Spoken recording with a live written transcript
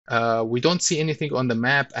we don't see anything on the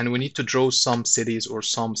map and we need to draw some cities or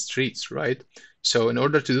some streets, right? So in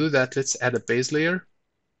order to do that, let's add a base layer,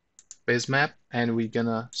 base map, and we're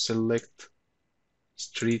gonna select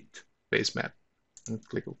street base map and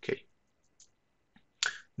click OK.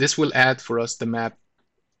 This will add for us the map,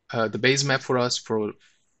 the base map for us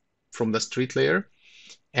from the street layer.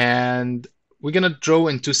 And we're gonna draw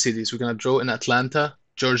in two cities. We're gonna draw in Atlanta,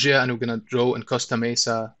 Georgia, and we're gonna draw in Costa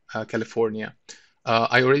Mesa, California.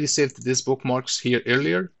 I already saved these bookmarks here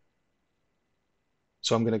earlier.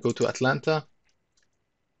 So I'm gonna go to Atlanta.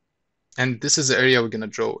 And this is the area we're gonna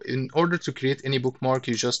draw. In order to create any bookmark,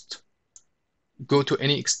 you just go to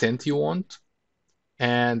any extent you want.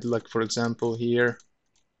 And like, for example, here,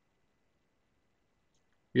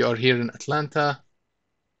 we are here in Atlanta.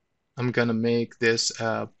 I'm gonna make this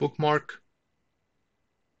a bookmark.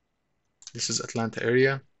 This is Atlanta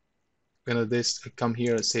area. I'm gonna come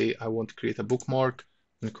here and say I want to create a bookmark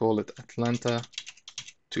and call it Atlanta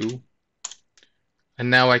 2. And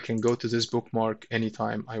now I can go to this bookmark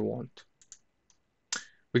anytime I want.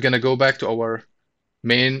 We're gonna go back to our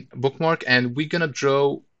main bookmark and we're gonna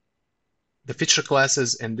draw the feature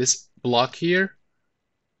classes in this block here.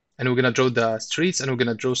 And we're gonna draw the streets and we're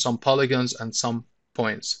gonna draw some polygons and some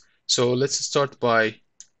points. So let's start by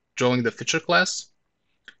drawing the feature class.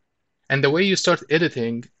 And the way you start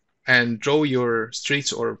editing and draw your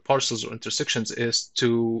streets or parcels or intersections is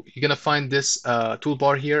you're gonna find this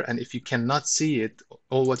toolbar here, and if you cannot see it,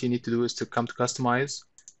 all what you need to do is to come to Customize,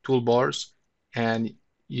 Toolbars, and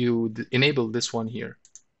you enable this one here.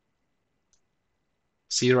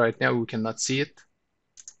 See, right now we cannot see it.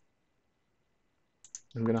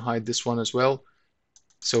 I'm gonna hide this one as well.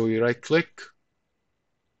 So we right click,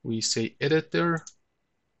 we say editor,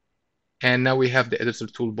 and now we have the editor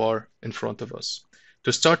toolbar in front of us.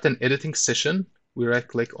 To start an editing session, we right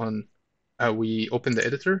click on, we open the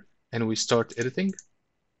editor and we start editing.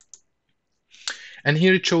 And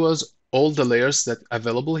here it shows us all the layers that are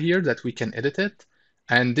available here that we can edit it.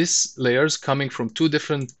 And these layers coming from two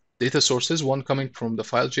different data sources, one coming from the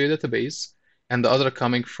FileJ database and the other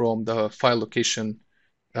coming from the file location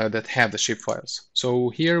that have the shapefiles. So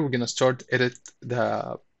here we're gonna start edit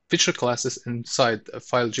the feature classes inside a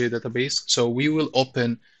FileJ database. So we will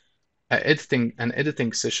open an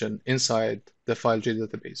editing session inside the FileJ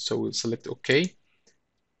database. So we'll select OK.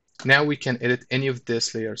 Now we can edit any of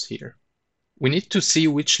these layers here. We need to see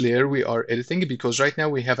which layer we are editing because right now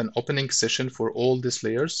we have an opening session for all these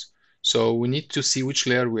layers. So we need to see which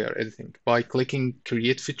layer we are editing. By clicking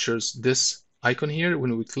Create Features, this icon here,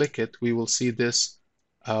 when we click it, we will see this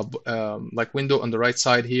like window on the right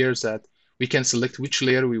side here that we can select which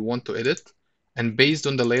layer we want to edit. And based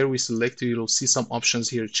on the layer we select, you'll see some options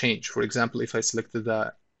here change. For example, if I selected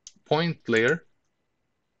the point layer,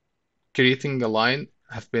 creating a line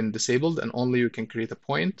have been disabled and only you can create a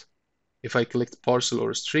point. If I click parcel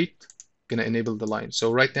or street, I'm gonna enable the line.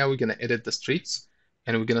 So right now we're gonna edit the streets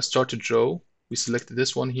and we're gonna start to draw. We selected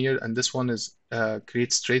this one here and this one is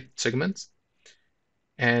create straight segments.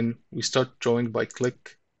 And we start drawing by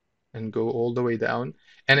click and go all the way down.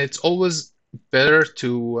 And it's always better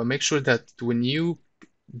to make sure that when you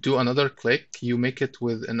do another click, you make it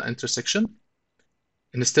with an intersection.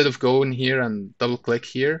 And instead of going here and double click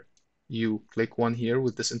here, you click one here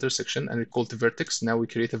with this intersection and we call it vertex. Now we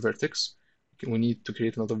create a vertex. We need to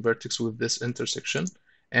create another vertex with this intersection.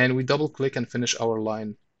 And we double click and finish our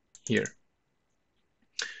line here.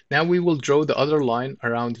 Now we will draw the other line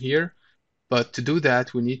around here. But to do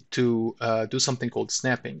that, we need to do something called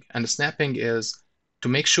snapping. And the snapping is to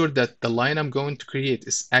make sure that the line I'm going to create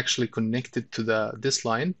is actually connected to this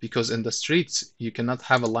line, because in the streets, you cannot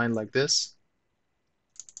have a line like this.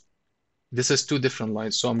 This is two different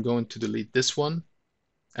lines, so I'm going to delete this one.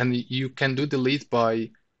 And you can do delete by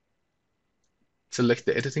select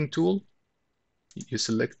the editing tool. You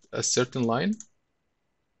select a certain line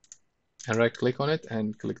and right click on it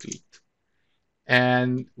and click delete.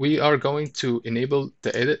 And we are going to enable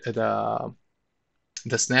the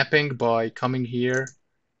snapping by coming here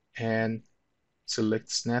and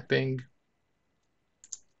select snapping.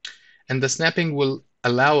 And the snapping will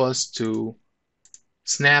allow us to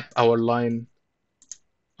snap our line,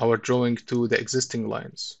 our drawing to the existing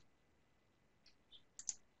lines.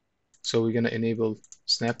 So we're going to enable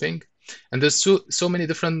snapping. And there's so many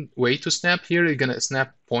different ways to snap here. You're going to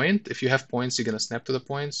snap point. If you have points, you're going to snap to the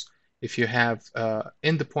points. If you have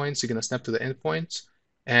end points, you're going to snap to the end points.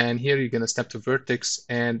 And here you're going to snap to vertex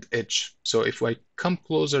and edge. So if I come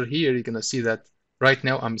closer here, you're going to see that right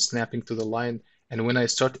now I'm snapping to the line. And when I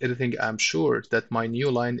start editing, I'm sure that my new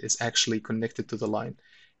line is actually connected to the line.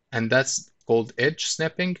 And that's called edge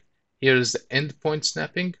snapping. Here is the endpoint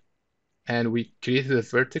snapping, and we created a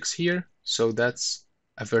vertex here, so that's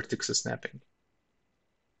a vertex snapping.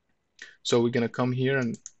 So we're gonna come here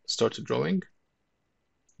and start drawing.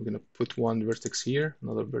 We're gonna put one vertex here,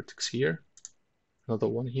 another vertex here, another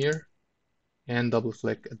one here, and double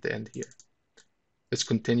click at the end here. Let's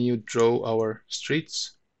continue draw our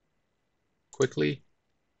streets quickly.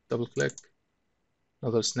 Double click,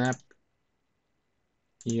 another snap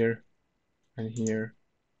here and here,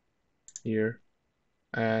 here,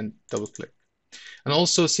 and double click. And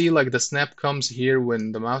also see like the snap comes here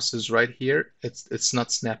when the mouse is right here. It's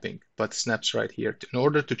not snapping, but snaps right here. In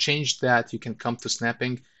order to change that, you can come to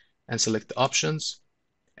snapping and select the options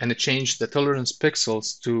and change the tolerance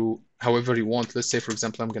pixels to however you want. Let's say, for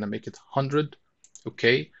example, I'm going to make it 100.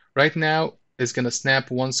 Okay. Right now, it's going to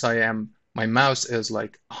snap once my mouse is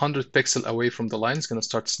like 100 pixel away from the line. It's going to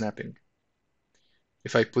start snapping.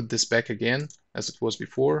 If I put this back again, as it was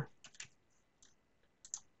before,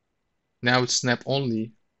 now it's snap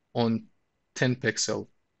only on 10 pixel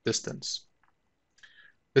distance.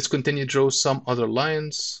 Let's continue draw some other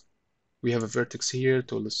lines. We have a vertex here,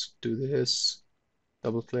 so let's do this.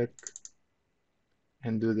 Double click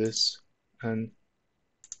and do this and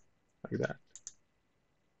like that.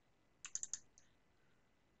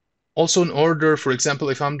 Also, in order, for example,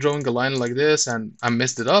 if I'm drawing a line like this and I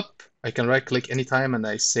messed it up, I can right click anytime and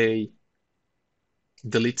I say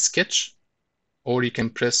delete sketch, or you can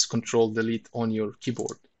press Control Delete on your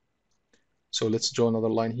keyboard. So let's draw another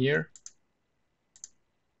line here.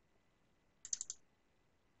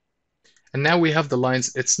 And now we have the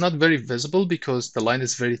lines. It's not very visible because the line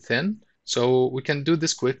is very thin. So we can do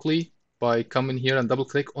this quickly by coming here and double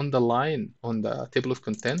click on the line on the table of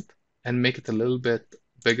content and make it a little bit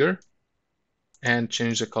bigger and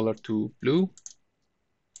change the color to blue.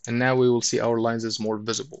 And now we will see our lines is more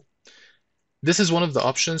visible. This is one of the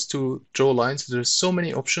options to draw lines. There's so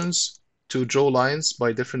many options to draw lines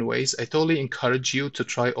by different ways. I totally encourage you to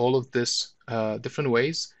try all of this different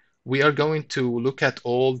ways. We are going to look at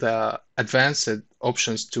all the advanced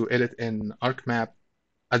options to edit in ArcMap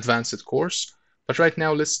advanced course. But right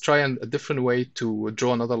now, let's try a different way to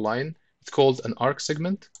draw another line. It's called an arc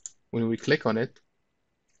segment. When we click on it,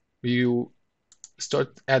 you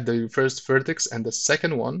start at the first vertex and the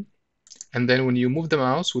second one. And then when you move the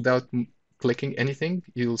mouse without clicking anything,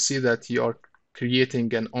 you'll see that you are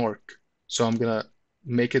creating an arc. So I'm gonna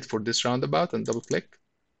make it for this roundabout and double click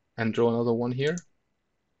and draw another one here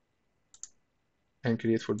and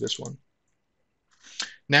create for this one.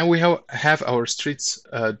 Now we have our streets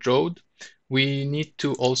drawn. We need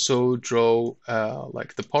to also draw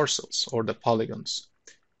like the parcels or the polygons.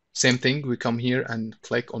 Same thing, we come here and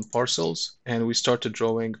click on parcels and we start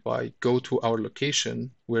drawing by go to our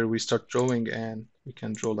location where we start drawing, and we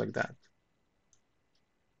can draw like that.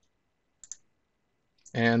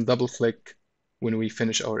 And double click when we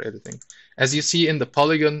finish our editing. As you see in the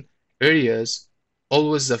polygon areas,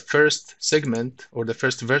 always the first segment or the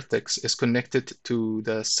first vertex is connected to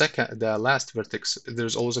the last vertex.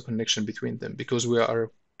 There's always a connection between them because we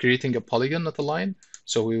are creating a polygon, not a line.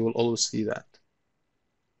 So we will always see that.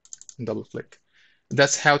 And double click.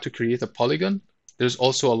 That's how to create a polygon. There's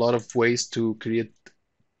also a lot of ways to create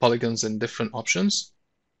polygons in different options.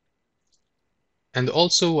 And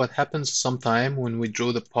also what happens sometime when we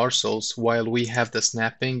draw the parcels while we have the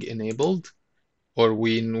snapping enabled, or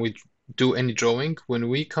when we do any drawing, when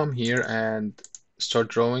we come here and start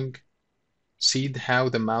drawing, see how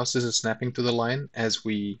the mouse is snapping to the line as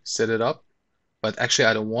we set it up. But actually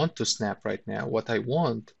I don't want to snap right now. What I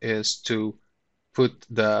want is to put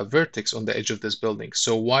the vertex on the edge of this building.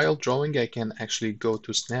 So while drawing, I can actually go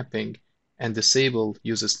to snapping and disable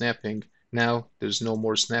use snapping. Now there's no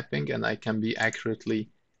more snapping and I can be accurately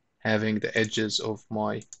having the edges of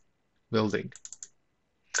my building.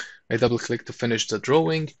 I double click to finish the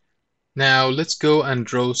drawing. Now let's go and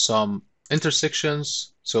draw some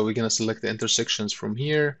intersections. So we're going to select the intersections from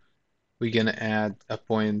here. We're going to add a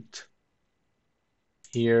point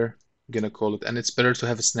here. I'm going to call it, and it's better to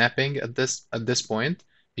have a snapping at this point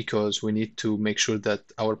because we need to make sure that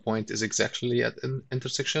our point is exactly at an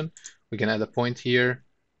intersection. We can add a point here,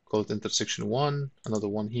 call it intersection 1, another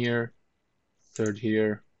one here, third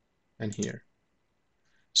here, and here.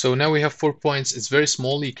 So now we have 4 points. It's very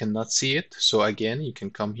small, you cannot see it. So again, you can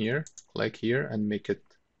come here, click here, and make it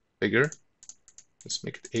bigger. Let's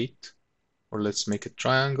make it 8, or let's make it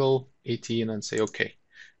triangle 18 and say okay.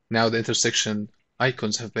 Now the intersection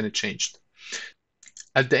icons have been changed.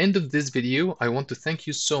 At the end of this video, I want to thank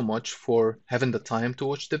you so much for having the time to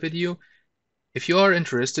watch the video. If you are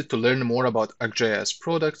interested to learn more about ArcGIS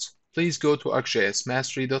products, please go to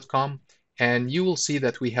arcgismastery.com and you will see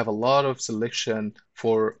that we have a lot of selection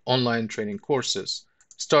for online training courses,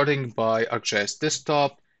 starting by ArcGIS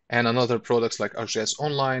Desktop and another products like ArcGIS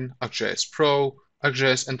Online, ArcGIS Pro,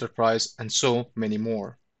 ArcGIS Enterprise, and so many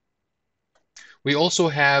more. We also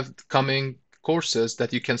have coming courses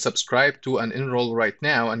that you can subscribe to and enroll right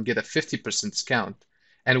now and get a 50% discount.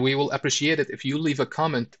 And we will appreciate it if you leave a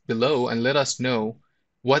comment below and let us know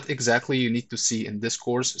what exactly you need to see in this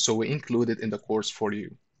course so we include it in the course for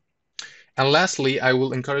you. And lastly, I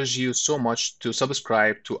will encourage you so much to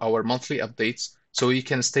subscribe to our monthly updates so you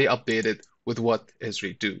can stay updated with what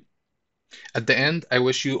Esri do. At the end, I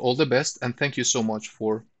wish you all the best and thank you so much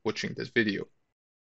for watching this video.